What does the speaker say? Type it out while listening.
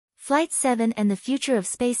Flight 7 and the future of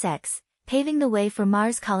SpaceX, paving the way for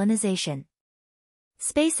Mars colonization.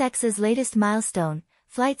 SpaceX's latest milestone,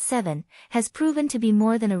 Flight 7, has proven to be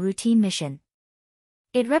more than a routine mission.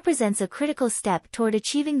 It represents a critical step toward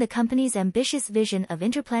achieving the company's ambitious vision of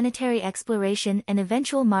interplanetary exploration and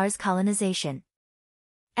eventual Mars colonization.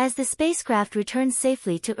 As the spacecraft returns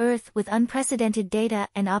safely to Earth with unprecedented data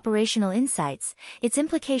and operational insights, its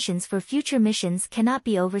implications for future missions cannot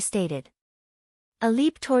be overstated. A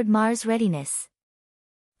leap toward Mars readiness.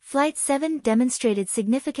 Flight 7 demonstrated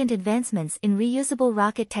significant advancements in reusable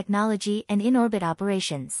rocket technology and in-orbit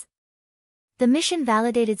operations. The mission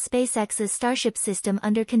validated SpaceX's Starship system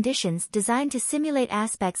under conditions designed to simulate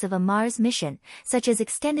aspects of a Mars mission, such as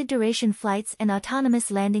extended-duration flights and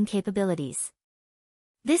autonomous landing capabilities.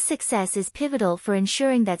 This success is pivotal for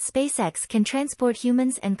ensuring that SpaceX can transport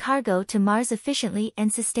humans and cargo to Mars efficiently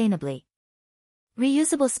and sustainably.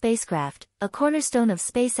 Reusable spacecraft, a cornerstone of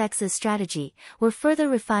SpaceX's strategy, were further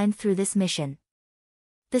refined through this mission.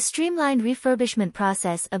 The streamlined refurbishment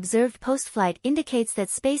process observed post-flight indicates that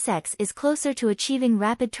SpaceX is closer to achieving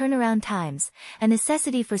rapid turnaround times, a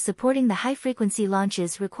necessity for supporting the high-frequency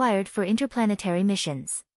launches required for interplanetary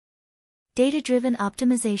missions. Data-driven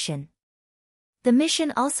optimization. The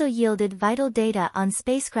mission also yielded vital data on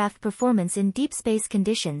spacecraft performance in deep space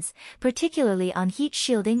conditions, particularly on heat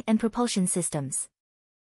shielding and propulsion systems.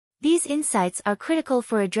 These insights are critical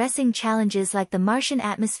for addressing challenges like the Martian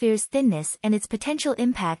atmosphere's thinness and its potential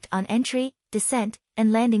impact on entry, descent,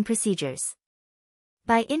 and landing procedures.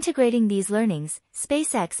 By integrating these learnings,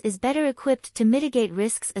 SpaceX is better equipped to mitigate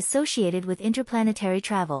risks associated with interplanetary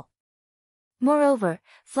travel. Moreover,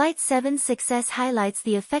 Flight 7's success highlights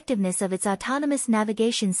the effectiveness of its autonomous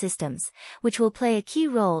navigation systems, which will play a key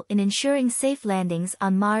role in ensuring safe landings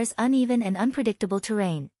on Mars' uneven and unpredictable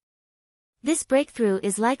terrain. This breakthrough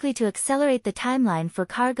is likely to accelerate the timeline for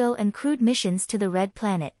cargo and crewed missions to the Red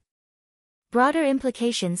Planet. Broader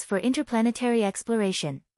implications for interplanetary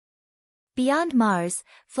exploration. Beyond Mars,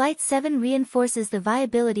 Flight 7 reinforces the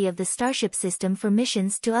viability of the Starship system for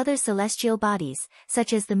missions to other celestial bodies,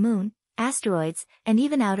 such as the Moon, asteroids, and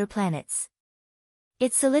even outer planets.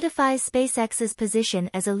 It solidifies SpaceX's position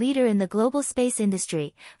as a leader in the global space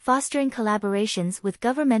industry, fostering collaborations with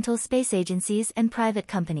governmental space agencies and private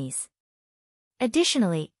companies.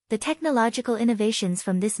 Additionally, the technological innovations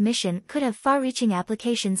from this mission could have far-reaching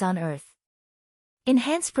applications on Earth.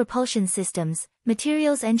 Enhanced propulsion systems,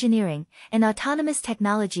 materials engineering, and autonomous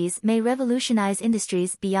technologies may revolutionize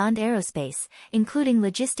industries beyond aerospace, including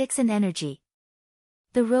logistics and energy.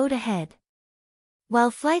 The road ahead.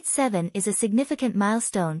 While Flight 7 is a significant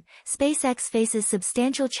milestone, SpaceX faces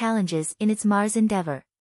substantial challenges in its Mars endeavor.